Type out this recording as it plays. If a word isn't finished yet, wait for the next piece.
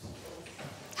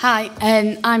Hi,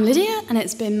 I'm Lydia, and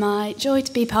it's been my joy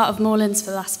to be part of Moorlands for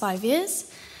the last 5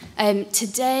 years.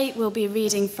 Today we'll be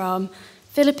reading from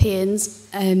Philippians,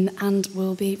 and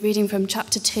we'll be reading from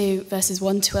chapter 2, verses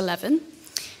 1 to 11,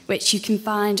 which you can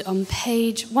find on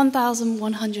page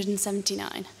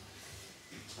 1179.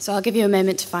 So I'll give you a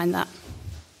moment to find that.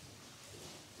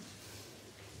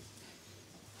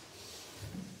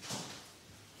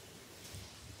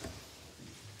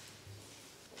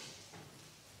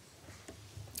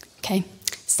 Okay,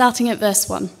 starting at verse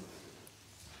 1.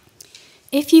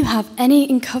 If you have any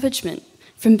encouragement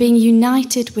from being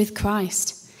united with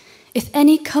Christ, if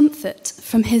any comfort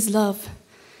from his love,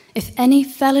 if any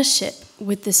fellowship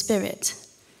with the Spirit,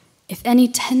 if any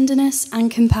tenderness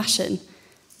and compassion,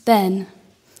 then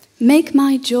make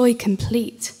my joy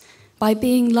complete by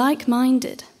being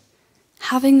like-minded,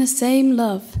 having the same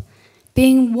love,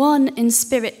 being one in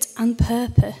spirit and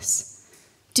purpose.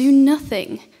 Do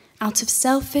nothing out of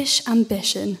selfish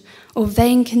ambition or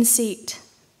vain conceit,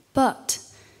 but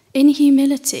in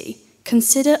humility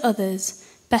consider others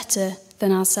better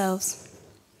than ourselves.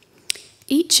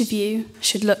 Each of you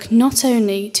should look not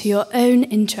only to your own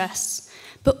interests,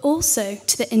 but also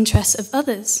to the interests of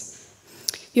others.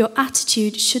 Your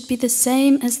attitude should be the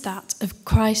same as that of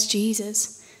Christ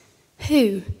Jesus,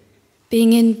 who,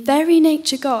 being in very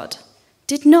nature God,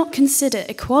 did not consider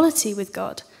equality with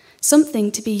God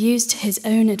something to be used to his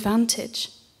own advantage.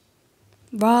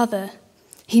 Rather,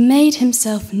 he made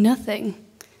himself nothing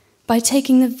by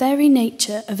taking the very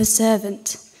nature of a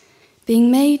servant, being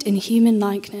made in human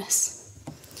likeness.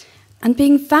 And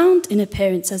being found in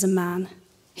appearance as a man,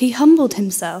 he humbled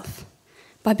himself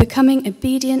by becoming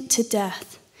obedient to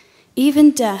death, even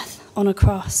death on a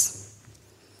cross.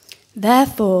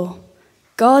 Therefore,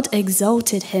 God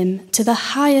exalted him to the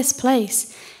highest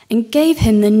place and gave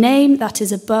him the name that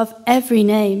is above every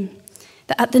name,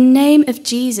 that at the name of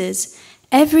Jesus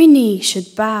every knee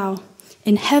should bow,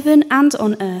 in heaven and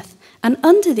on earth and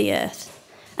under the earth,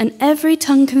 and every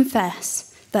tongue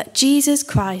confess that Jesus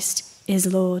Christ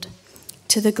is Lord,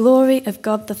 to the glory of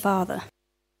God the Father.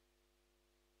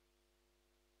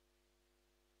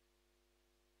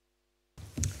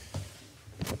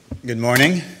 Good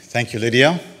morning. Thank you,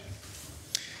 Lydia.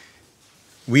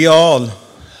 We all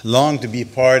long to be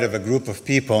part of a group of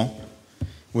people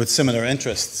with similar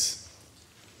interests.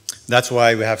 That's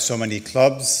why we have so many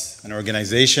clubs and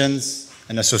organizations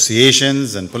and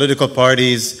associations and political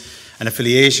parties and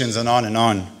affiliations and on and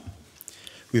on.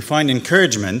 We find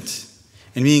encouragement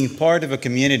in being part of a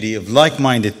community of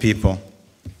like-minded people,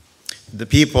 the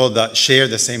people that share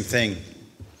the same thing,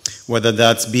 whether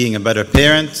that's being a better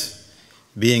parent,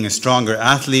 being a stronger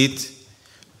athlete,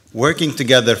 working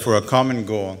together for a common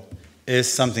goal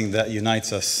is something that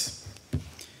unites us.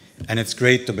 And it's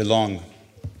great to belong.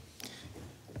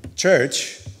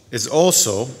 Church is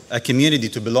also a community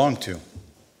to belong to.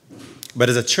 But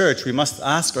as a church, we must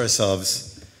ask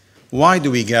ourselves, why do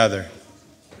we gather?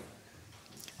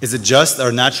 Is it just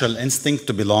our natural instinct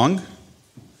to belong?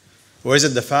 Or is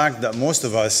it the fact that most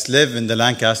of us live in the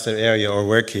Lancaster area or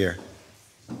work here?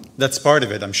 That's part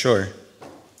of it, I'm sure.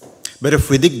 But if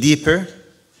we dig deeper,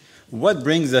 what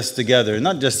brings us together,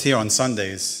 not just here on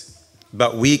Sundays,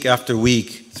 but week after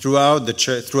week, throughout the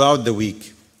church, throughout the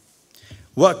week?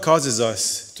 What causes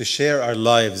us to share our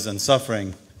lives and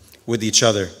suffering with each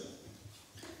other?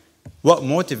 What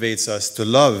motivates us to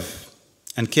love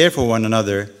and care for one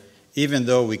another, even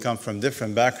though we come from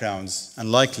different backgrounds and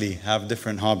likely have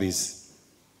different hobbies?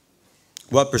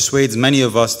 What persuades many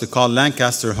of us to call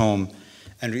Lancaster home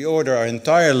and reorder our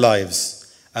entire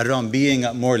lives around being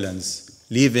at Moorlands,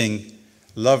 leaving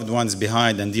loved ones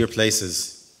behind and dear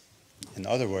places? In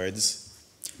other words,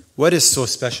 what is so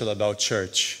special about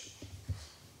church?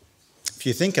 If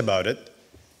you think about it,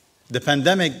 the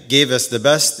pandemic gave us the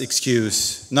best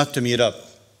excuse not to meet up.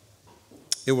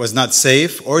 It was not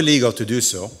safe or legal to do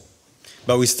so,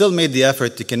 but we still made the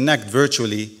effort to connect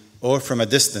virtually or from a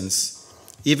distance,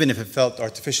 even if it felt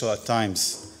artificial at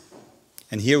times.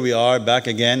 And here we are back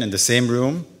again in the same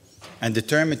room and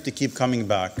determined to keep coming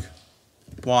back.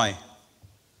 Why?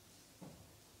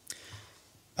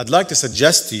 I'd like to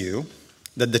suggest to you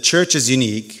that the church is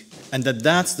unique and that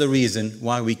that's the reason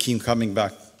why we keep coming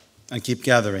back and keep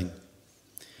gathering.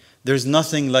 There's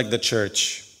nothing like the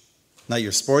church. Not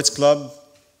your sports club,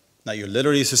 not your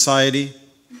literary society,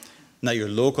 not your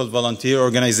local volunteer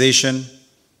organization,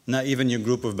 not even your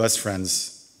group of best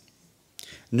friends.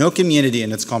 No community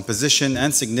in its composition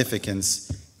and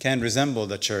significance can resemble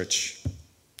the church.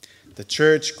 The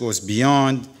church goes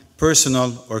beyond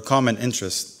personal or common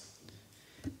interest.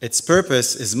 Its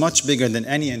purpose is much bigger than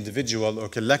any individual or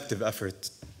collective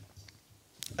effort.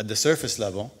 at the surface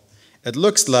level, it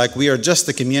looks like we are just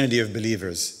a community of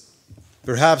believers,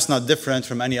 perhaps not different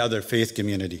from any other faith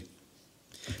community.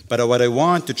 But what I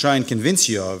want to try and convince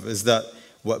you of is that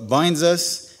what binds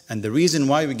us and the reason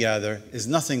why we gather is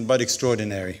nothing but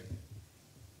extraordinary.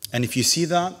 And if you see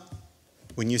that,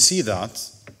 when you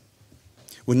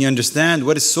understand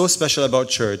what is so special about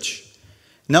church,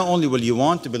 not only will you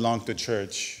want to belong to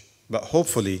church, but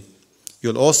hopefully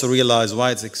you'll also realize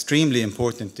why it's extremely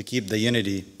important to keep the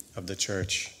unity of the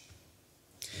church.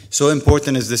 So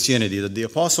important is this unity that the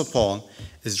Apostle Paul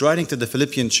is writing to the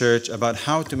Philippian church about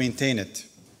how to maintain it.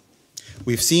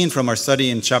 We've seen from our study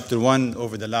in chapter 1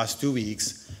 over the last 2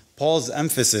 weeks, Paul's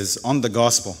emphasis on the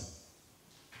gospel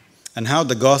and how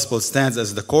the gospel stands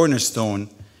as the cornerstone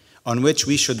on which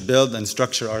we should build and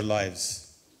structure our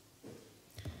lives.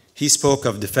 He spoke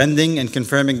of defending and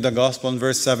confirming the gospel in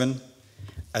verse 7,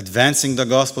 advancing the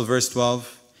gospel, verse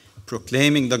 12,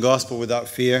 proclaiming the gospel without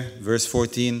fear, verse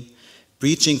 14,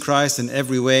 preaching Christ in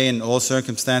every way in all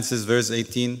circumstances, verse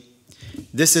 18.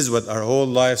 This is what our whole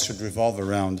lives should revolve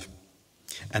around.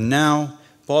 And now,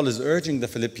 Paul is urging the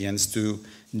Philippians to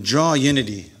draw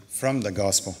unity from the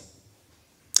gospel.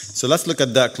 So let's look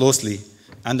at that closely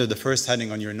under the first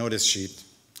heading on your notice sheet,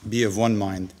 be of one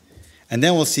mind. And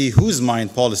then we'll see whose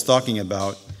mind Paul is talking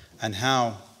about and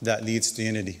how that leads to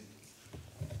unity.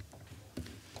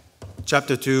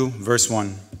 Chapter 2, verse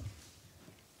 1.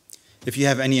 If you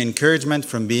have any encouragement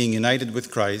from being united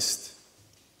with Christ,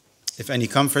 if any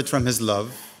comfort from his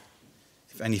love,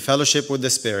 if any fellowship with the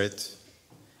Spirit,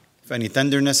 if any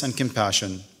tenderness and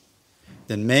compassion,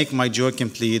 then make my joy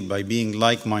complete by being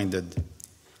like-minded,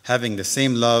 having the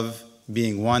same love,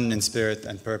 being one in spirit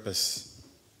and purpose.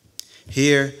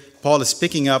 Here, Paul is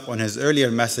picking up on his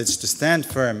earlier message to stand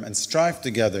firm and strive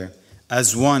together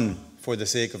as one for the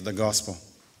sake of the gospel.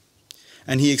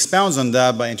 And he expounds on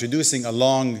that by introducing a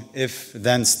long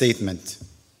if-then statement.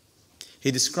 He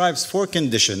describes 4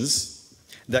 conditions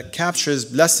that captures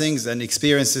blessings and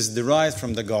experiences derived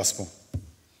from the gospel.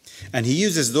 And he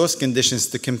uses those conditions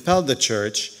to compel the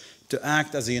church to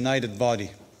act as a united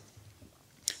body.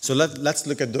 So let's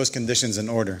look at those conditions in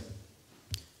order.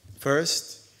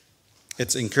 First,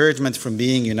 it's encouragement from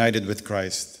being united with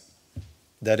Christ.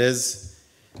 That is,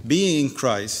 being in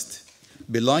Christ,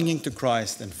 belonging to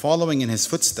Christ, and following in his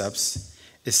footsteps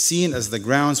is seen as the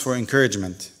grounds for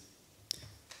encouragement.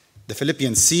 The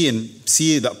Philippians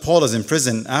see that Paul is in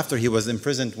prison after he was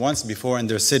imprisoned once before in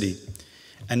their city,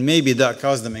 and maybe that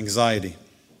caused them anxiety.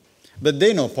 But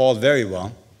they know Paul very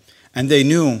well, and they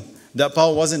knew that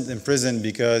Paul wasn't in prison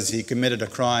because he committed a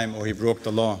crime or he broke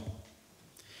the law.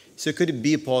 So could it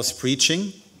be Paul's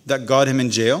preaching that got him in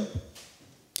jail?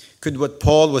 Could what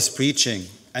Paul was preaching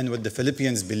and what the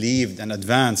Philippians believed and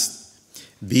advanced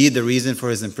be the reason for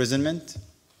his imprisonment?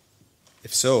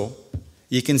 If so,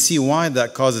 you can see why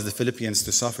that causes the Philippians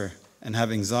to suffer and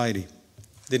have anxiety.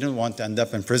 They didn't want to end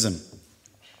up in prison.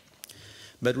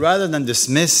 But rather than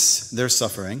dismiss their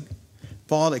suffering,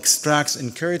 Paul extracts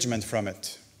encouragement from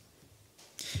it.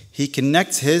 He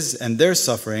connects his and their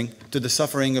suffering to the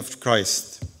suffering of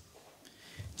Christ.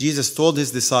 Jesus told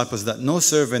his disciples that no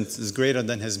servant is greater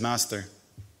than his master.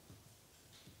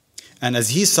 And as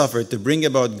he suffered to bring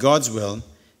about God's will,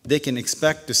 they can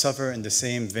expect to suffer in the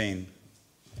same vein.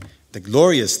 The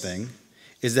glorious thing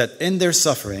is that in their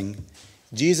suffering,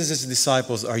 Jesus'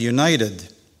 disciples are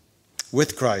united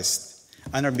with Christ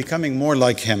and are becoming more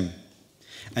like him.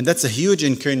 And that's a huge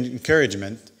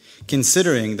encouragement,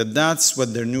 considering that that's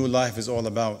what their new life is all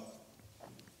about.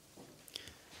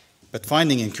 But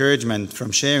finding encouragement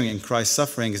from sharing in Christ's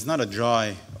suffering is not a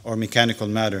dry or mechanical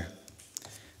matter.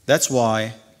 That's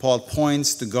why Paul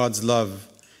points to God's love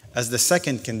as the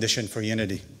second condition for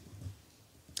unity.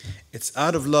 It's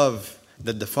out of love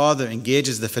that the Father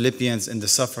engages the Philippians in the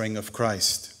suffering of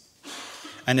Christ.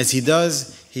 And as he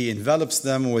does, he envelops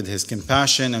them with his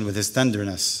compassion and with his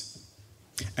tenderness.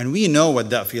 And we know what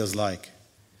that feels like.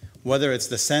 Whether it's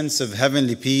the sense of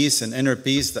heavenly peace and inner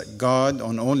peace that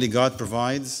only God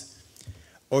provides,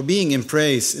 or being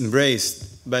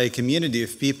embraced by a community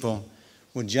of people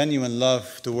with genuine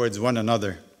love towards one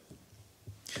another.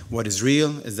 What is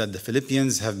real is that the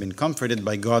Philippians have been comforted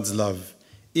by God's love,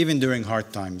 even during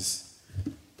hard times.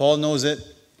 Paul knows it,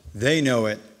 they know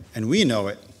it, and we know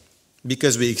it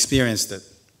because we experienced it.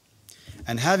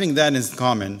 And having that in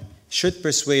common should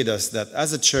persuade us that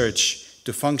as a church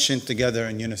to function together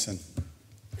in unison.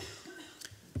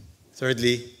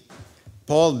 Thirdly,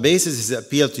 Paul bases his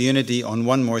appeal to unity on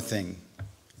one more thing: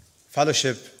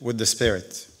 fellowship with the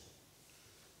Spirit.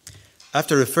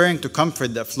 After referring to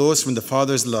comfort that flows from the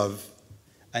Father's love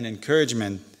and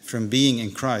encouragement from being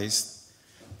in Christ,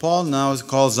 Paul now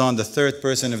calls on the third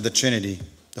person of the Trinity,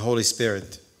 the Holy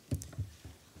Spirit.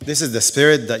 This is the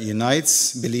Spirit that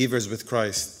unites believers with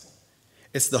Christ.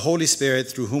 It's the Holy Spirit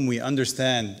through whom we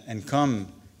understand and come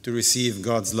to receive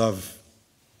God's love.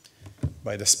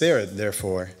 By the Spirit,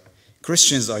 therefore,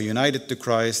 Christians are united to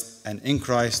Christ and in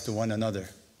Christ to one another.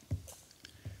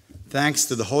 Thanks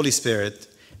to the Holy Spirit,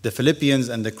 the Philippians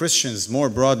and the Christians, more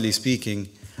broadly speaking,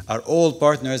 are all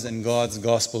partners in God's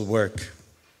gospel work.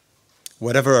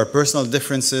 Whatever our personal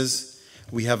differences,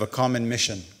 we have a common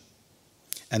mission.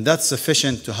 And that's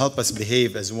sufficient to help us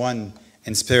behave as one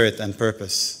in spirit and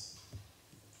purpose.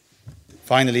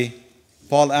 Finally,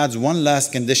 Paul adds one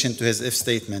last condition to his if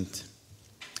statement: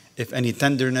 if any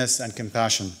tenderness and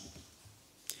compassion.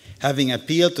 Having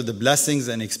appealed to the blessings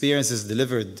and experiences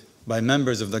delivered by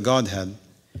members of the Godhead,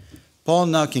 Paul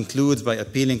now concludes by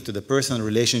appealing to the personal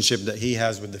relationship that he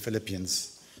has with the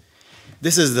Philippians.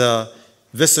 This is the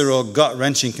visceral,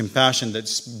 gut-wrenching compassion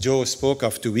that Joe spoke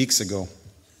of 2 weeks ago.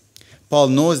 Paul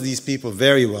knows these people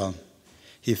very well.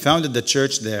 He founded the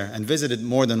church there and visited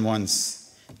more than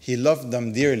once. He loved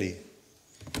them dearly.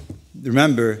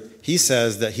 Remember, he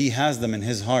says that he has them in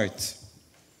his heart.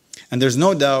 And there's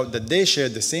no doubt that they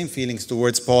shared the same feelings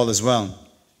towards Paul as well.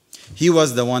 He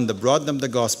was the one that brought them the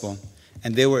gospel,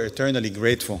 and they were eternally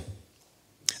grateful.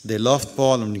 They loved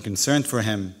Paul and were concerned for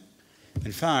him.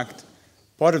 In fact,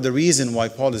 part of the reason why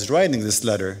Paul is writing this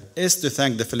letter is to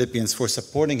thank the Philippians for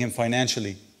supporting him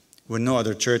financially when no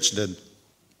other church did.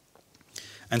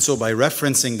 And so by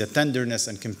referencing the tenderness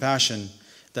and compassion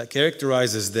that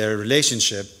characterizes their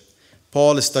relationship,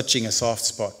 Paul is touching a soft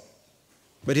spot.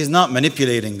 But he's not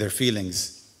manipulating their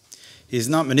feelings. He's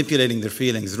not manipulating their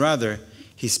feelings. Rather,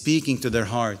 he's speaking to their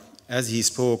heart as he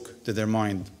spoke to their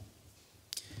mind.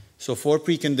 So 4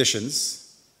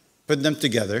 preconditions, put them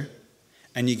together,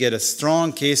 and you get a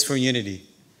strong case for unity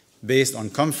based on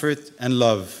comfort and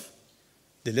love,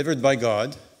 delivered by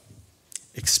God,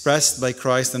 expressed by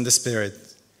Christ and the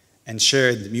Spirit, and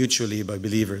shared mutually by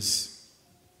believers.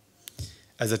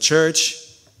 As a church,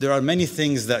 there are many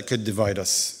things that could divide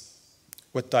us.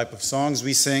 What type of songs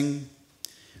we sing,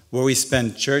 where we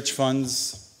spend church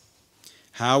funds,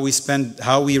 how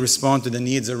we respond to the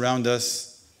needs around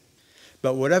us.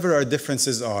 But whatever our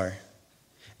differences are,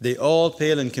 they all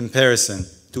pale in comparison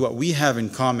to what we have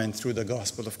in common through the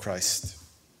gospel of Christ.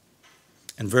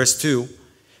 In verse 2,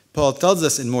 Paul tells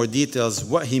us in more details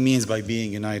what he means by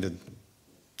being united.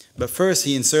 But first,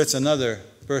 he inserts another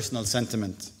personal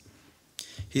sentiment.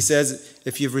 He says,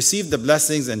 if you've received the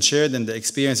blessings and shared in the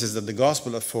experiences that the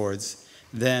gospel affords,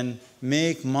 then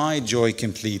make my joy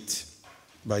complete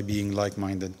by being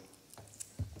like-minded.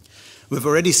 We've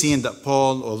already seen that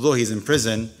Paul, although he's in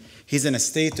prison, he's in a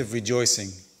state of rejoicing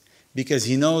because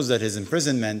he knows that his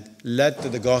imprisonment led to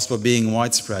the gospel being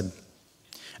widespread.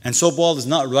 And so Paul is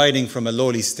not writing from a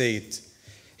lowly state.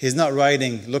 He's not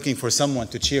writing looking for someone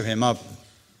to cheer him up.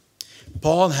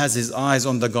 Paul has his eyes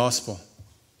on the gospel.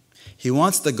 He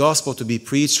wants the gospel to be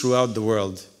preached throughout the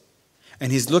world.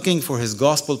 And he's looking for his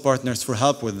gospel partners for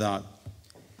help with that.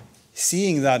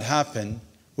 Seeing that happen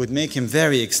would make him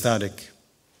very ecstatic.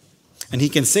 And he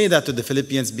can say that to the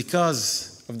Philippians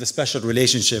because of the special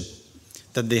relationship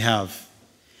that they have.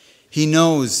 He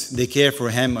knows they care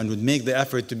for him and would make the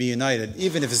effort to be united,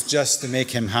 even if it's just to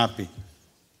make him happy.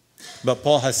 But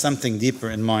Paul has something deeper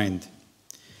in mind.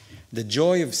 The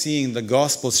joy of seeing the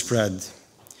gospel spread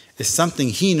is something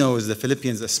he knows the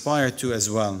Philippians aspire to as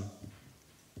well.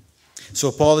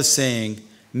 So Paul is saying,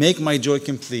 make my joy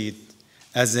complete,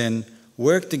 as in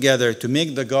work together to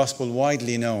make the gospel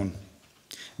widely known.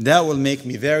 That will make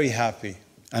me very happy,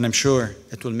 and I'm sure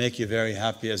it will make you very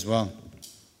happy as well.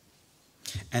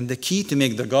 And the key to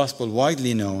make the gospel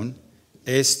widely known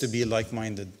is to be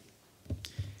like-minded.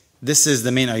 This is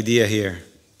the main idea here.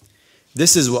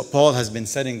 This is what Paul has been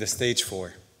setting the stage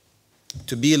for,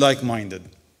 to be like-minded.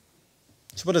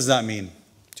 So what does that mean,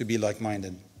 to be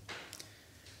like-minded?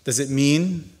 Does it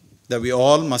mean that we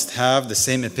all must have the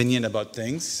same opinion about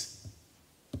things?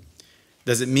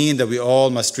 Does it mean that we all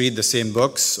must read the same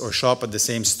books or shop at the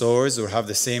same stores or have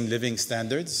the same living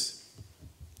standards?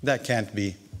 That can't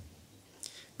be.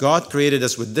 God created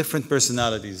us with different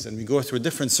personalities, and we go through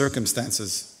different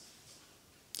circumstances.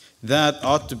 That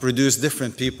ought to produce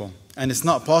different people, and it's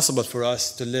not possible for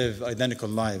us to live identical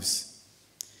lives.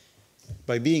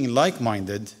 By being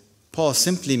like-minded, Paul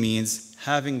simply means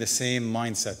having the same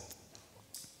mindset,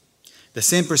 the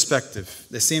same perspective,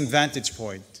 the same vantage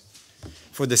point.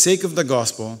 For the sake of the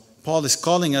gospel, Paul is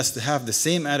calling us to have the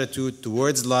same attitude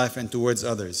towards life and towards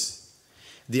others.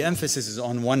 The emphasis is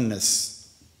on oneness.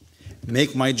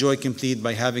 Make my joy complete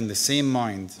by having the same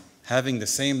mind, having the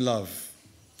same love.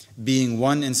 being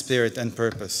one in spirit and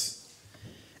purpose.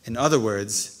 In other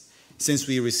words, since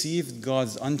we received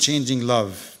God's unchanging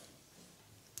love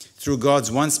through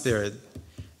God's one Spirit,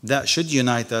 that should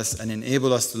unite us and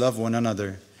enable us to love one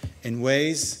another in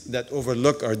ways that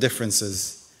overlook our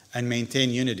differences and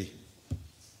maintain unity.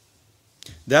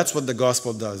 That's what the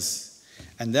gospel does,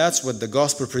 and that's what the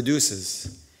gospel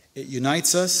produces. It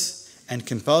unites us and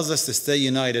compels us to stay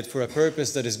united for a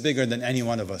purpose that is bigger than any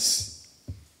one of us.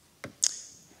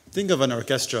 Think of an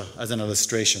orchestra as an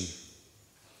illustration.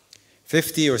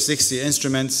 50 or 60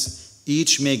 instruments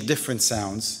each make different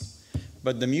sounds,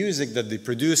 but the music that they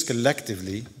produce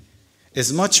collectively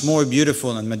is much more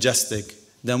beautiful and majestic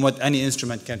than what any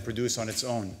instrument can produce on its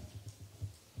own.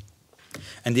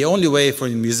 And the only way for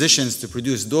musicians to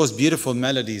produce those beautiful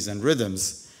melodies and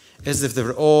rhythms is if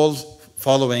they're all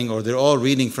following or they're all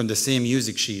reading from the same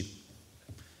music sheet.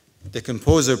 The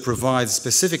composer provides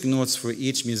specific notes for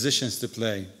each musician to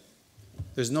play.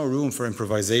 There's no room for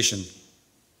improvisation.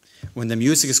 When the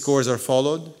music scores are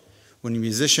followed, when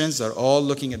musicians are all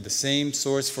looking at the same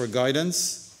source for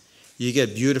guidance, you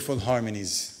get beautiful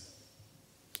harmonies.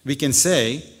 We can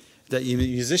say that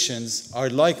musicians are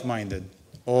like-minded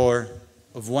or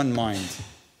of one mind.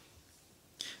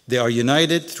 They are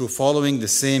united through following the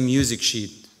same music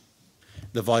sheet.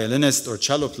 The violinist or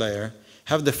cello player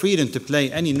have the freedom to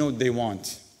play any note they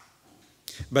want.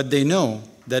 But they know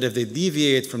that if they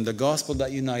deviate from the gospel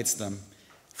that unites them,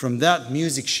 from that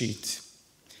music sheet,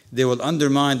 they will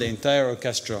undermine the entire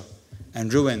orchestra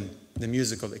and ruin the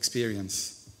musical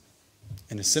experience.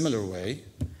 In a similar way,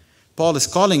 Paul is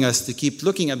calling us to keep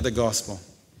looking at the gospel.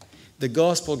 The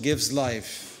gospel gives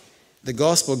life. The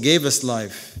gospel gave us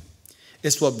life.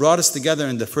 It's what brought us together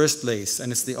in the first place,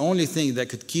 and it's the only thing that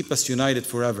could keep us united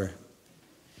forever.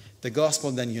 The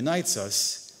gospel then unites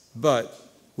us, but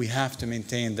we have to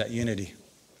maintain that unity.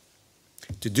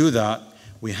 To do that,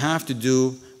 we have to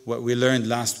do what we learned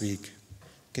last week.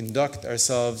 Conduct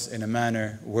ourselves in a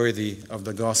manner worthy of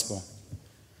the gospel.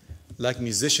 Like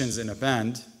musicians in a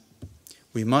band,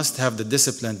 we must have the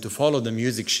discipline to follow the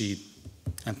music sheet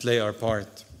and play our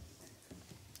part.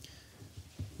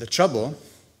 The trouble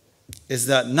is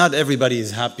that not everybody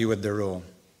is happy with their role.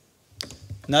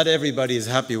 Not everybody is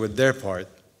happy with their part,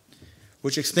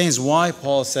 which explains why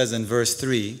Paul says in verse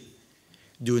 3,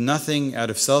 "Do nothing out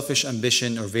of selfish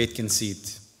ambition or vain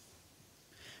conceit."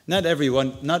 Not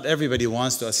everybody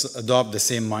wants to adopt the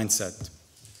same mindset.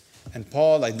 And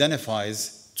Paul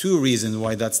identifies two reasons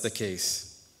why that's the case.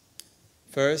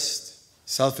 First,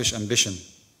 selfish ambition,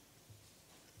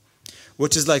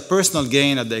 which is like personal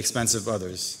gain at the expense of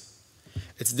others.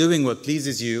 It's doing what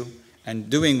pleases you and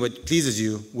doing what pleases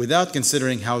you without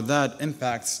considering how that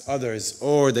impacts others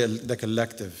or the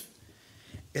collective.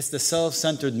 It's the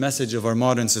self-centered message of our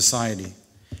modern society.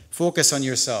 Focus on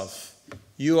yourself.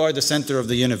 You are the center of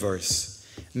the universe.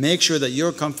 Make sure that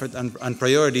your comfort and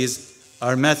priorities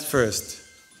are met first.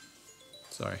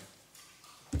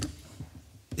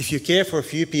 If you care for a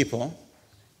few people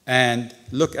and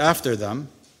look after them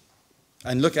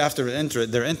and look after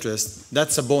their interests,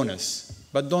 that's a bonus.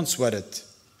 But don't sweat it.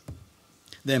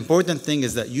 The important thing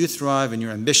is that you thrive and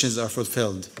your ambitions are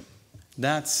fulfilled.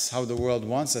 That's how the world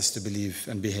wants us to believe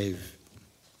and behave.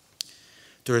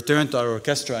 To return to our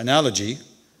orchestra analogy,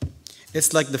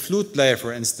 it's like the flute player,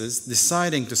 for instance,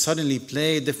 deciding to suddenly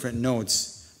play different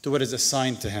notes to what is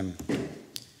assigned to him.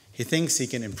 He thinks he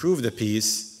can improve the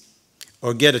piece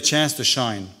or get a chance to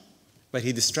shine, but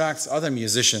he distracts other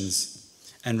musicians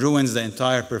and ruins the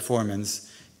entire performance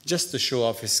just to show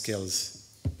off his skills.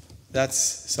 That's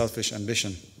selfish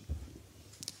ambition.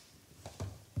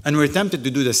 And we're tempted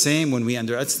to do the same when we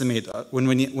underestimate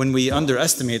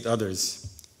others.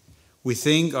 We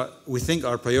think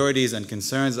our priorities and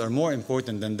concerns are more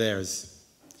important than theirs.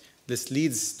 This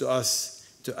leads to us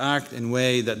to act in a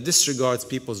way that disregards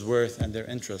people's worth and their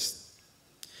interest.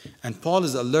 And Paul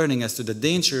is alerting us to the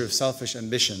danger of selfish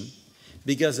ambition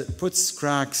because it puts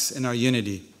cracks in our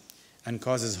unity and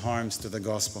causes harms to the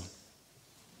gospel.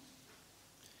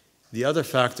 The other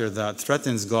factor that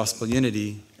threatens gospel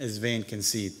unity is vain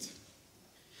conceit.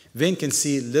 Vain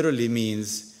conceit literally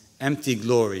means empty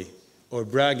glory or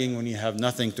bragging when you have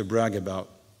nothing to brag about.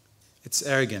 It's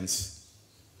arrogance.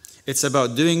 It's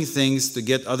about doing things to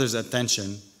get others'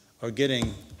 attention or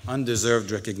getting undeserved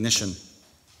recognition.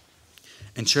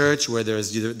 In church, where there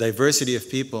is diversity of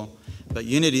people but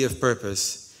unity of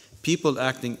purpose, people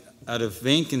acting out of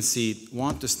vain conceit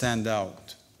want to stand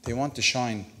out. They want to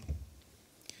shine.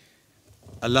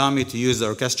 Allow me to use the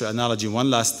orchestra analogy one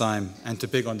last time and to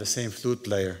pick on the same flute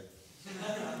player.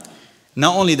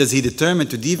 Not only does he determine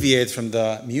to deviate from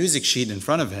the music sheet in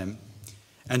front of him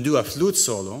and do a flute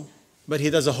solo, but he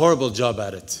does a horrible job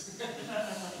at it.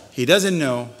 He doesn't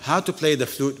know how to play the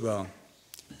flute well.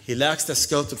 He lacks the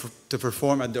skill to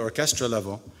perform at the orchestra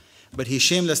level, but he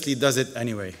shamelessly does it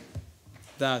anyway.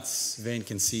 That's vain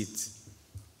conceit.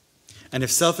 And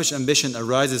if selfish ambition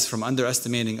arises from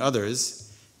underestimating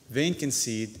others, vain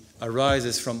conceit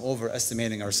arises from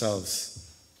overestimating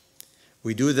ourselves.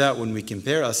 We do that when we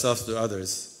compare ourselves to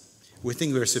others. We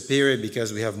think we're superior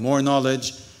because we have more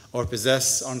knowledge or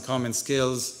possess uncommon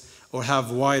skills or have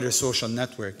wider social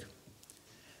network.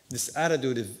 This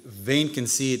attitude of vain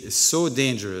conceit is so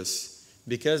dangerous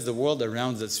because the world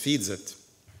around us feeds it.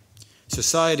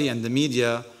 Society and the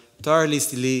media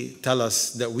tirelessly tell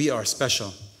us that we are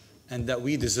special and that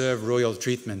we deserve royal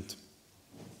treatment.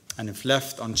 And if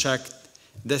left unchecked,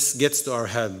 this gets to our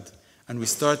head and we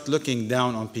start looking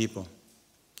down on people.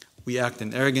 We act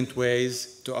in arrogant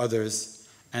ways to others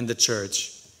and the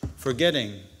church,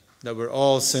 forgetting that we're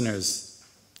all sinners.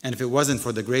 And if it wasn't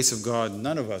for the grace of God,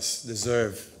 none of us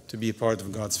deserve to be part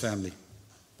of God's family.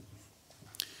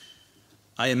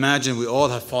 I imagine we all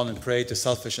have fallen prey to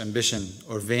selfish ambition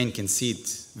or vain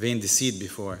conceit, vain deceit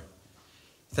before.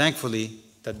 Thankfully,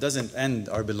 that doesn't end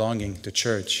our belonging to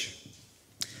church.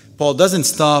 Paul doesn't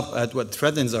stop at what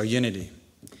threatens our unity.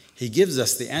 He gives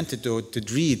us the antidote to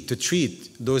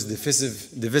treat those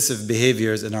divisive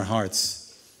behaviors in our hearts.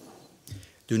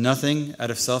 Do nothing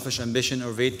out of selfish ambition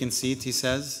or vain conceit, he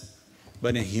says,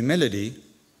 but in humility,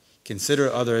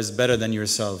 consider others better than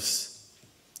yourselves.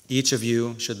 Each of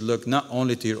you should look not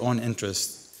only to your own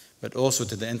interest, but also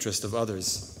to the interest of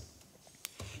others.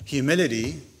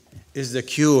 Humility is the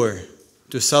cure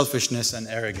to selfishness and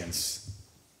arrogance.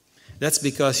 That's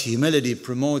because humility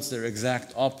promotes their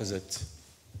exact opposite,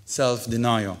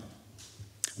 self-denial,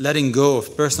 letting go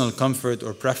of personal comfort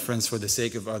or preference for the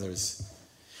sake of others.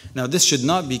 Now, this should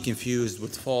not be confused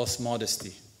with false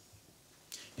modesty.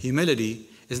 Humility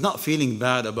is not feeling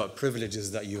bad about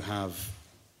privileges that you have,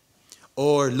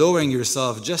 or lowering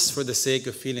yourself just for the sake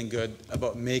of feeling good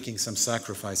about making some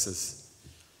sacrifices.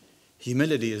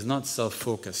 Humility is not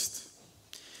self-focused.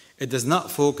 It does not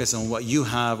focus on what you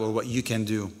have or what you can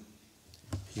do.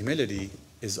 Humility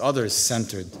is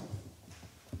others-centered.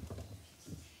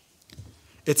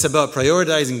 It's about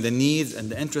prioritizing the needs and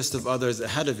the interests of others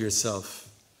ahead of yourself.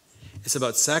 It's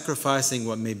about sacrificing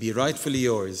what may be rightfully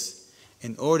yours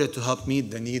in order to help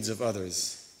meet the needs of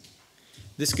others.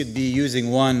 This could be using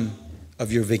one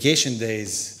of your vacation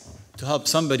days to help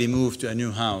somebody move to a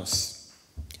new house,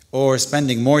 or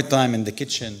spending more time in the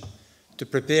kitchen to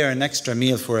prepare an extra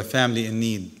meal for a family in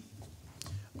need,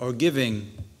 or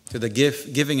giving a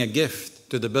gift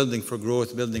to the Building for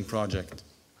Growth building project.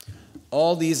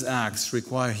 All these acts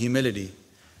require humility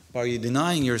by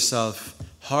denying yourself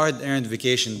hard-earned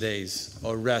vacation days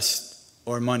or rest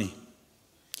or money.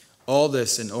 All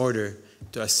this in order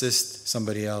to assist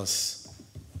somebody else.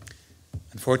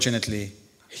 Unfortunately,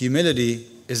 humility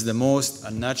is the most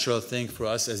unnatural thing for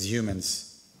us as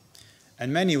humans.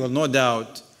 And many will no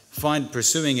doubt find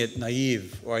pursuing it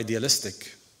naive or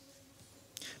idealistic.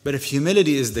 But if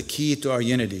humility is the key to our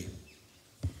unity,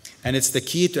 and it's the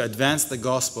key to advance the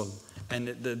gospel, and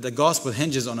the gospel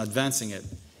hinges on advancing it,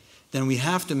 then we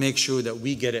have to make sure that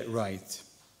we get it right.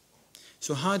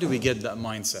 So how do we get that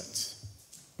mindset?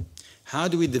 How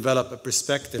do we develop a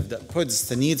perspective that puts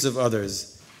the needs of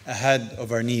others ahead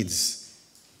of our needs?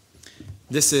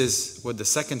 This is what the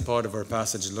second part of our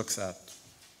passage looks at.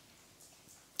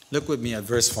 Look with me at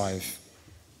verse 5.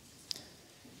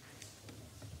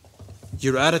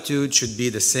 Your attitude should be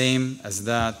the same as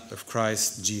that of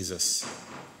Christ Jesus.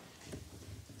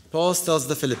 Paul tells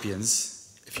the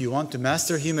Philippians, if you want to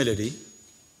master humility,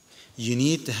 you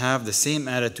need to have the same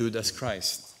attitude as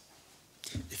Christ.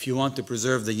 If you want to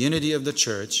preserve the unity of the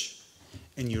church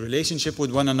in your relationship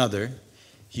with one another,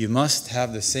 you must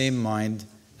have the same mind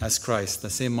as Christ, the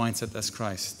same mindset as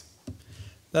Christ.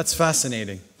 That's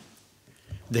fascinating.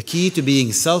 The key to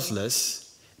being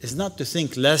selfless is not to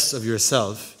think less of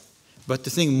yourself, but to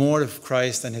think more of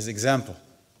Christ and his example.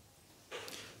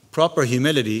 Proper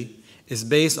humility is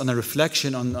based on a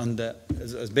reflection on the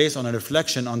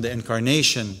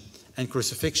incarnation and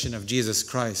crucifixion of Jesus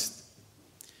Christ.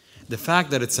 The fact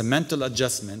that it's a mental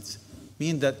adjustment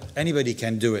means that anybody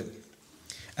can do it.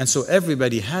 And so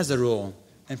everybody has a role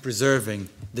in preserving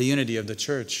the unity of the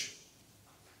church.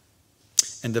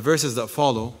 In the verses that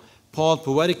follow, Paul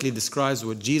poetically describes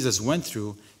what Jesus went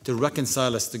through to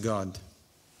reconcile us to God.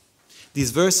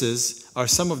 These verses are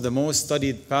some of the most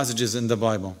studied passages in the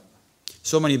Bible.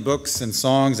 So many books and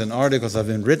songs and articles have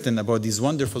been written about these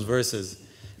wonderful verses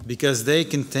because they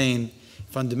contain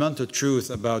fundamental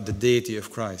truth about the deity of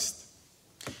Christ.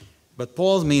 But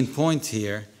Paul's main point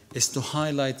here is to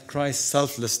highlight Christ's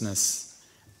selflessness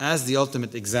as the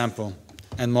ultimate example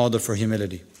and model for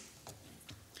humility.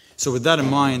 So with that in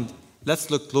mind,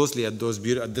 let's look closely at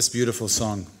this beautiful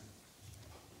song.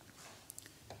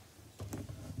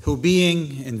 Who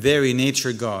being in very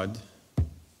nature God,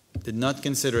 did not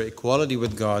consider equality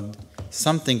with God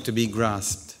something to be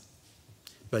grasped,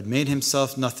 but made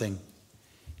himself nothing,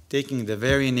 taking the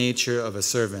very nature of a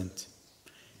servant,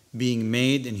 being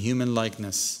made in human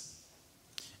likeness,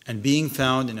 and being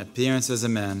found in appearance as a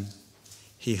man,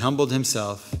 he humbled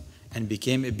himself and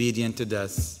became obedient to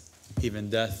death,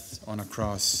 even death on a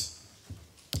cross.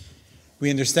 We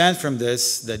understand from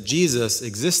this that Jesus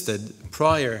existed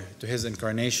prior to his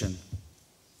incarnation.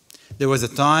 There was a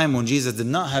time when Jesus did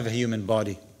not have a human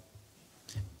body.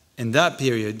 In that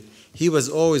period, he was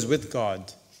always with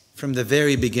God from the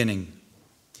very beginning.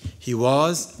 He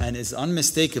was and is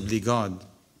unmistakably God.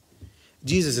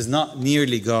 Jesus is not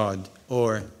nearly God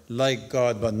or like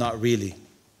God but not really.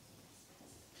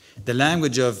 The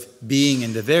language of being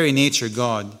in the very nature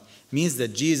God means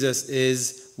that Jesus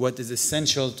is what is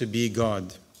essential to be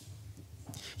God.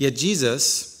 Yet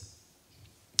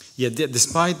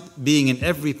despite being in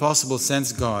every possible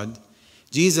sense God,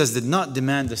 Jesus did not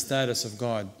demand the status of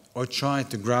God or try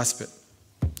to grasp it.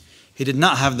 He did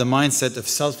not have the mindset of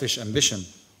selfish ambition.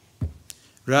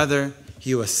 Rather,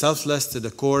 he was selfless to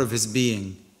the core of his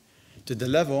being, to the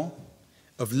level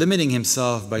of limiting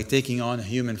himself by taking on a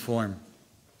human form.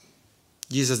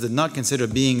 Jesus did not consider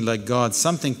being like God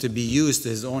something to be used to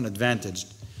his own advantage,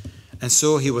 and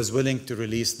so he was willing to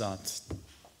release that.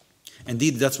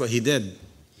 Indeed, that's what he did.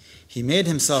 He made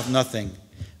himself nothing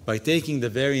by taking the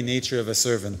very nature of a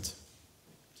servant.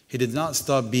 He did not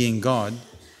stop being God,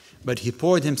 but he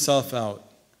poured himself out.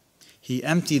 He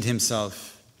emptied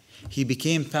himself. He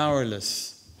became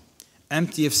powerless,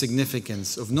 empty of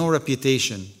significance, of no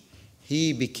reputation.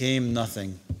 He became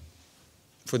nothing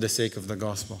for the sake of the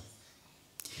gospel.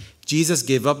 Jesus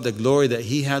gave up the glory that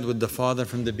he had with the Father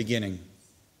from the beginning,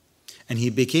 and he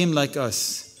became like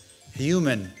us,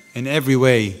 human in every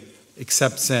way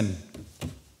except sin.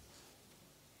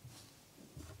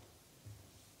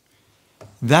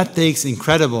 That takes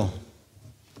incredible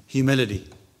humility.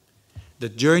 The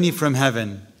journey from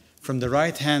heaven, from the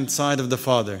right-hand side of the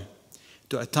Father,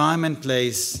 to a time and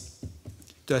place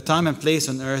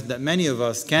on earth that many of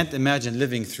us can't imagine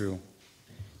living through.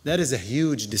 That is a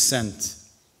huge descent.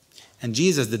 And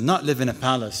Jesus did not live in a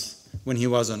palace when he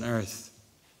was on earth.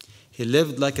 He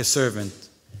lived like a servant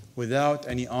without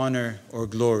any honor or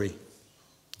glory.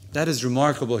 That is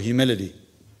remarkable humility.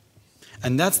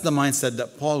 And that's the mindset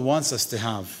that Paul wants us to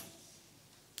have.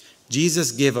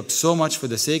 Jesus gave up so much for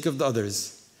the sake of the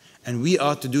others, and we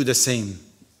ought to do the same.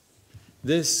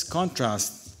 This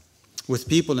contrasts with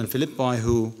people in Philippi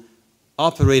who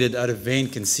operated out of vain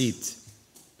conceit.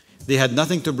 They had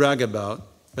nothing to brag about,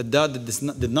 but that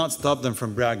did not stop them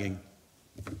from bragging.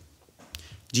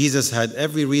 Jesus had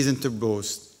every reason to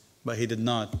boast, but he did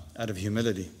not out of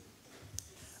humility.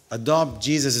 Adopt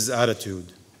Jesus'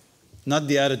 attitude, not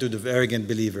the attitude of arrogant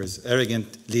believers,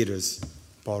 arrogant leaders,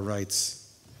 Paul writes.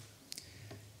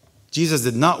 Jesus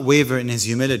did not waver in his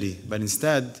humility, but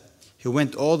instead, he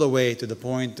went all the way to the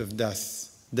point of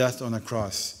death on a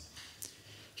cross.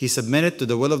 He submitted to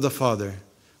the will of the Father,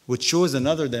 which shows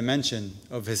another dimension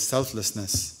of his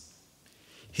selflessness.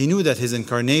 He knew that his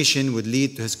incarnation would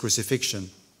lead to his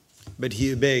crucifixion, but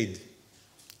he obeyed,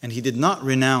 and he did not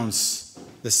renounce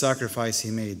the sacrifice he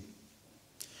made.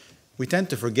 We tend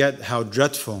to forget how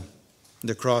dreadful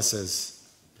the cross is,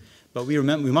 but we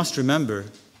must remember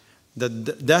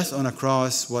that death on a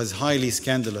cross was highly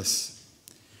scandalous.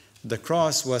 The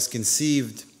cross was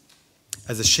conceived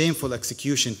as a shameful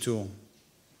execution tool.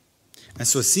 And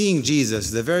so seeing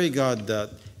Jesus, the very God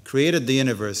that created the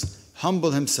universe,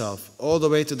 humble himself all the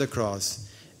way to the cross,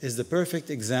 is the perfect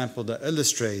example that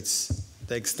illustrates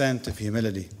the extent of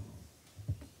humility.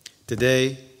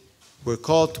 Today, we're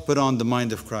called to put on the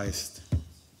mind of Christ.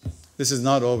 This is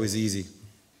not always easy,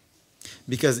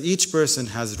 because each person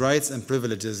has rights and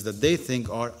privileges that they think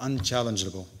are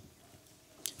unchallengeable.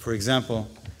 For example,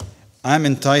 I'm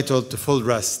entitled to full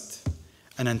rest,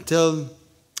 and until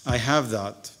I have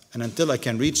that, and until I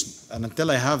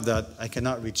have that, I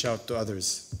cannot reach out to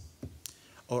others.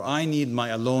 Or I need my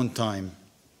alone time,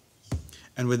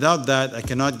 and without that, I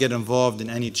cannot get involved in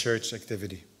any church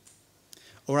activity.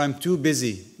 Or I'm too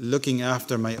busy looking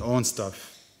after my own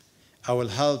stuff. I will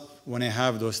help when I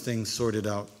have those things sorted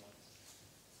out.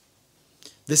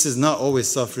 This is not always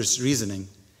selfish reasoning,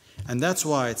 and that's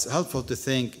why it's helpful to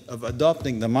think of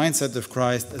adopting the mindset of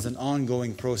Christ as an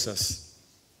ongoing process.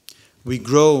 We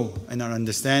grow in our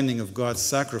understanding of God's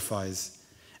sacrifice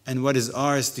and what is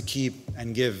ours to keep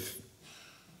and give.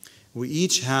 We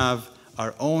each have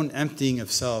our own emptying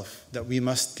of self that we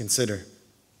must consider.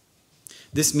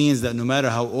 This means that no matter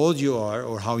how old you are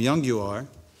or how young you are,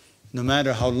 no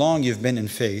matter how long you've been in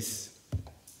faith,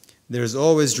 there is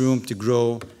always room to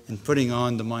grow in putting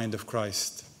on the mind of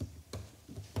Christ.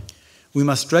 We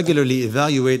must regularly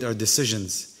evaluate our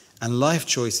decisions and life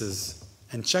choices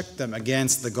and check them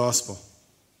against the gospel.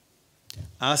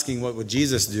 Asking what would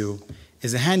Jesus do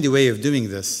is a handy way of doing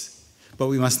this, but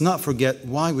we must not forget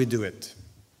why we do it.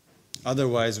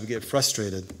 Otherwise, we get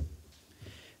frustrated.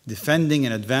 Defending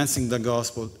and advancing the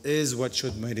gospel is what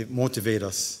should motivate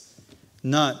us,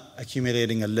 not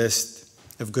accumulating a list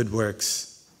of good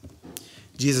works.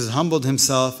 Jesus humbled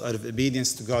himself out of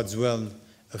obedience to God's will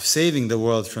of saving the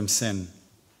world from sin.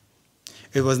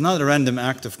 It was not a random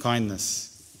act of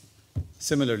kindness.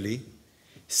 Similarly,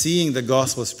 seeing the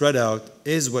gospel spread out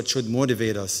is what should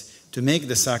motivate us to make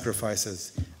the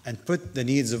sacrifices and put the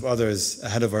needs of others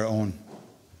ahead of our own.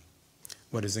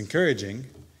 What is encouraging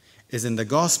is in the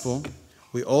gospel,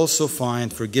 we also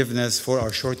find forgiveness for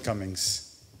our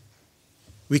shortcomings.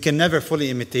 We can never fully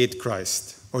imitate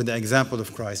Christ or the example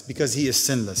of Christ because he is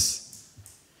sinless.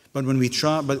 But when we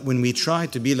try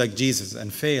to be like Jesus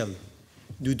and fail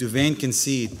due to vain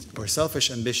conceit or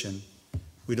selfish ambition,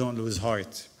 we don't lose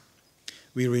heart.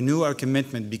 We renew our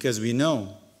commitment because we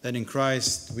know that in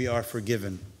Christ we are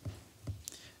forgiven.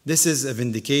 This is a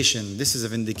vindication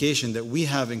that we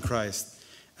have in Christ,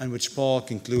 and which Paul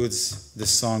concludes this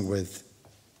song with.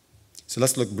 So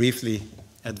let's look briefly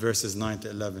at verses 9 to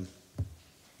 11.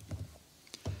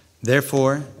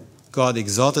 Therefore, God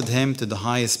exalted him to the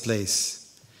highest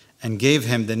place and gave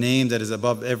him the name that is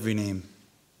above every name,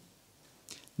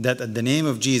 that at the name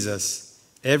of Jesus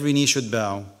every knee should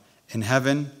bow in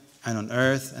heaven and on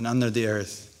earth and under the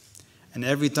earth, and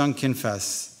every tongue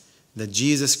confess that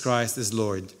Jesus Christ is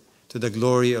Lord, to the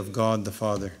glory of God the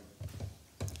Father.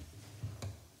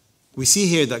 We see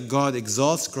here that God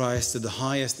exalts Christ to the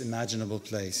highest imaginable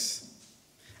place,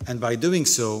 and by doing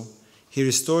so, he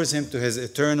restores him to his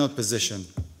eternal position.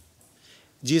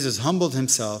 Jesus humbled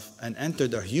himself and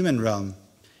entered our human realm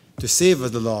to save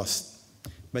the lost,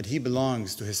 but he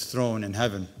belongs to his throne in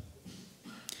heaven.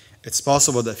 It's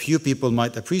possible that few people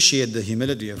might appreciate the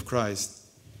humility of Christ,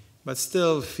 but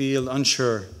still feel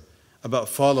unsure about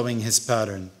following his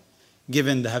pattern,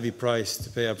 given the heavy price to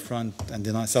pay up front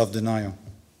and self-denial.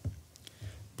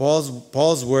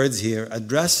 Paul's words here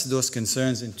address those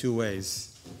concerns in two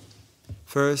ways.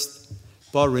 First,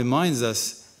 Paul reminds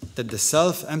us that the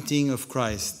self-emptying of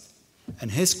Christ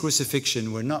and his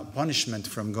crucifixion were not punishment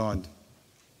from God.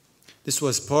 This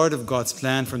was part of God's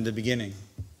plan from the beginning.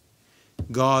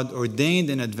 God ordained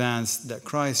in advance that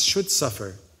Christ should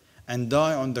suffer and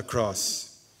die on the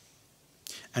cross.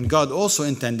 And God also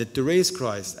intended to raise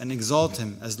Christ and exalt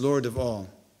him as Lord of all.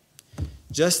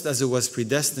 Just as it was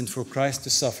predestined for Christ to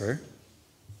suffer,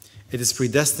 it is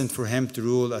predestined for him to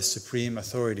rule as supreme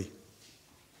authority.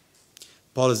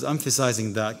 Paul is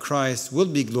emphasizing that Christ will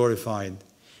be glorified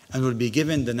and will be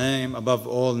given the name above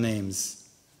all names.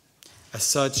 As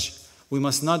such, we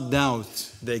must not doubt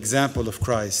the example of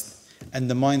Christ and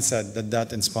the mindset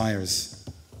that inspires.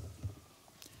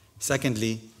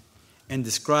 Secondly, in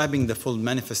describing the full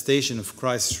manifestation of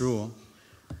Christ's rule,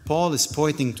 Paul is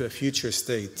pointing to a future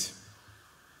state.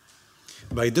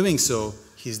 By doing so,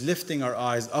 he's lifting our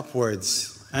eyes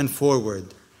upwards and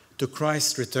forward to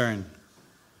Christ's return.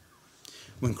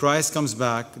 When Christ comes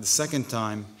back the second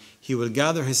time, he will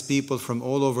gather his people from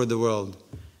all over the world,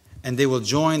 and they will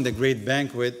join the great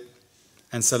banquet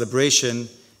and celebration,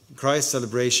 Christ's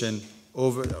celebration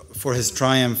for his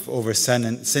triumph over sin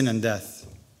and death.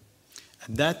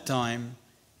 At that time,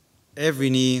 every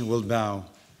knee will bow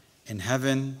in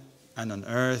heaven and on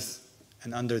earth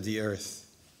and under the earth.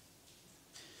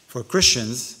 For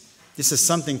Christians, this is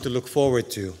something to look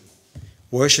forward to,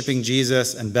 worshiping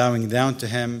Jesus and bowing down to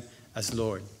him as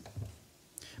Lord.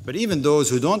 But even those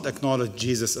who don't acknowledge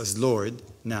Jesus as Lord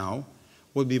now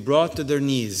will be brought to their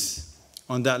knees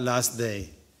on that last day,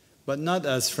 but not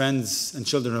as friends and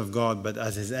children of God, but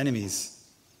as his enemies,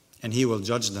 and he will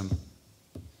judge them.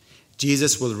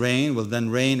 Jesus will then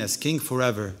reign as king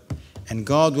forever, and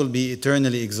God will be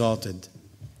eternally exalted.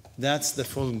 That's the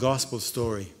full gospel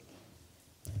story.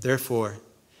 Therefore,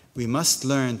 we must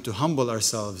learn to humble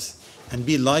ourselves and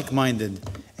be like-minded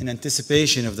in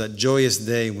anticipation of that joyous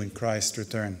day when Christ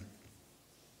returns.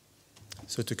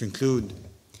 So to conclude,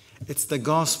 it's the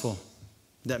gospel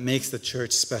that makes the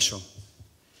church special.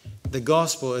 The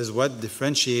gospel is what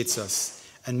differentiates us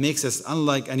and makes us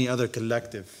unlike any other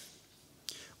collective.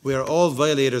 We are all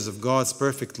violators of God's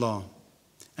perfect law,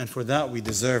 and for that we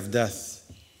deserve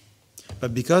death.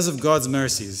 But because of God's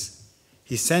mercies,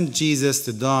 He sent Jesus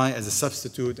to die as a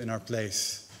substitute in our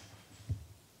place.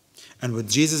 And with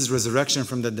Jesus' resurrection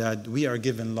from the dead, we are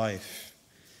given life,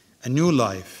 a new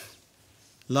life,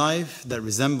 life that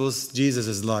resembles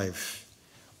Jesus' life,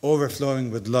 overflowing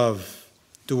with love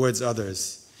towards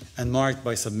others and marked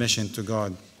by submission to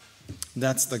God.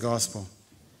 That's the gospel.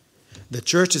 The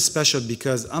church is special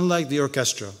because, unlike the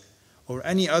orchestra or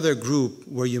any other group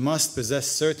where you must possess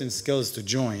certain skills to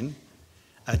join,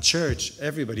 at church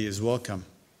everybody is welcome.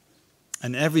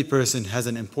 And every person has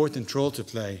an important role to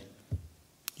play.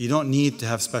 You don't need to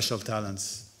have special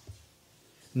talents.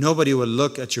 Nobody will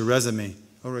look at your resume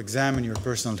or examine your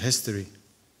personal history.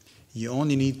 You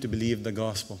only need to believe the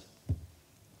gospel.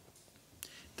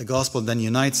 The gospel then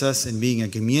unites us in being a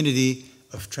community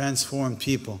of transformed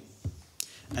people.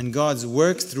 And God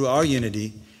works through our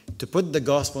unity to put the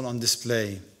gospel on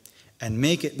display and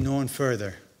make it known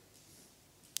further.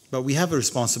 But we have a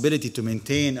responsibility to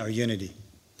maintain our unity.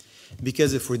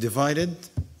 Because if we're divided,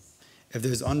 if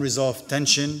there's unresolved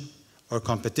tension or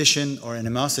competition or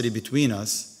animosity between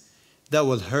us, that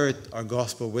will hurt our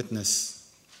gospel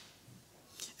witness.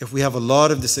 If we have a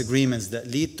lot of disagreements that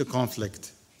lead to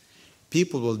conflict,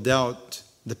 people will doubt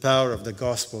the power of the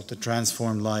gospel to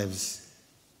transform lives.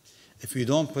 If we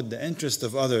don't put the interest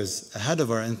of others ahead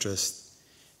of our interest,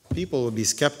 people will be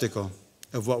skeptical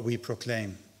of what we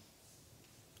proclaim.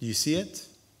 Do you see it?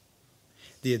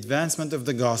 The advancement of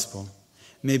the gospel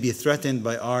may be threatened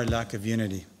by our lack of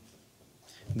unity.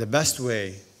 The best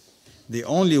way, the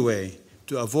only way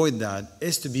to avoid that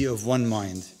is to be of one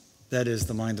mind. That is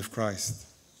the mind of Christ.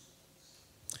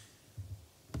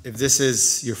 If this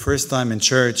is your first time in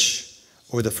church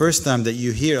or the first time that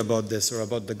you hear about this or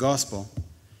about the gospel,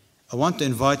 I want to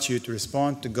invite you to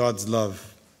respond to God's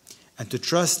love and to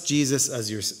trust Jesus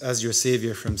as your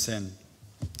Savior from sin.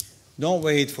 Don't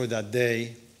wait for that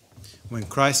day when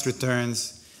Christ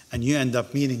returns and you end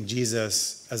up meeting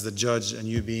Jesus as the judge and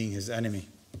you being his enemy.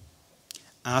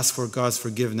 Ask for God's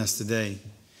forgiveness today.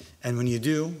 And when you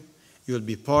do, you will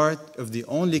be part of the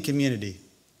only community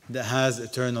that has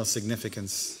eternal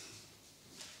significance,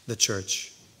 the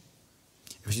church.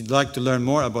 If you'd like to learn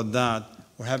more about that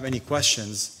or have any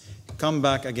questions, come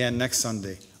back again next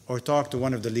Sunday or talk to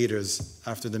one of the leaders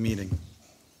after the meeting.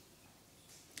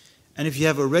 And if you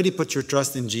have already put your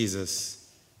trust in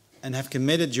Jesus and have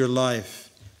committed your life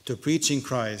to preaching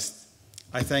Christ,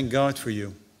 I thank God for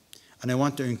you. And I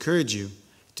want to encourage you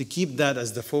to keep that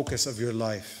as the focus of your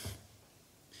life.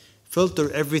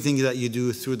 Filter everything that you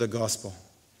do through the gospel.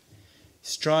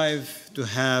 Strive to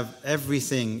have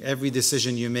everything, every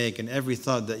decision you make and every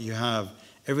thought that you have,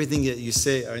 everything that you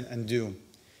say and do,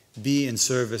 be in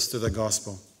service to the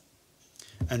gospel.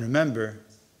 And remember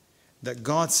that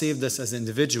God saved us as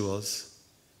individuals,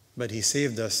 but he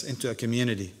saved us into a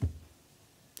community.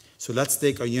 So let's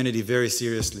take our unity very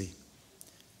seriously.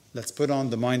 Let's put on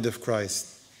the mind of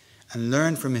Christ and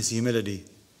learn from his humility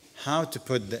how to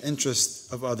put the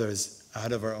interest of others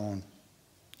ahead of our own.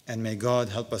 And may God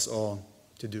help us all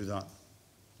to do that.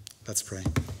 Let's pray.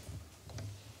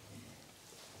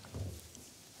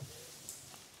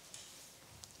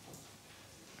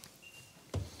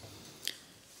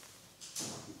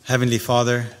 Heavenly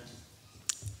Father,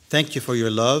 thank you for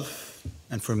your love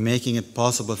and for making it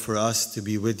possible for us to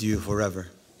be with you forever.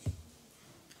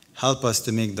 Help us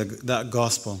to make that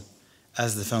gospel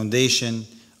as the foundation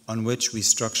on which we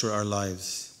structure our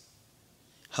lives.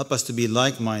 Help us to be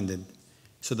like-minded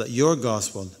so that your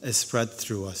gospel is spread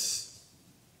through us.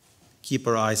 Keep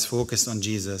our eyes focused on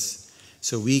Jesus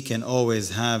so we can always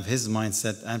have his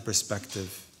mindset and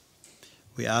perspective.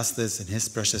 We ask this in his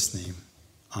precious name.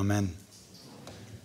 Amen.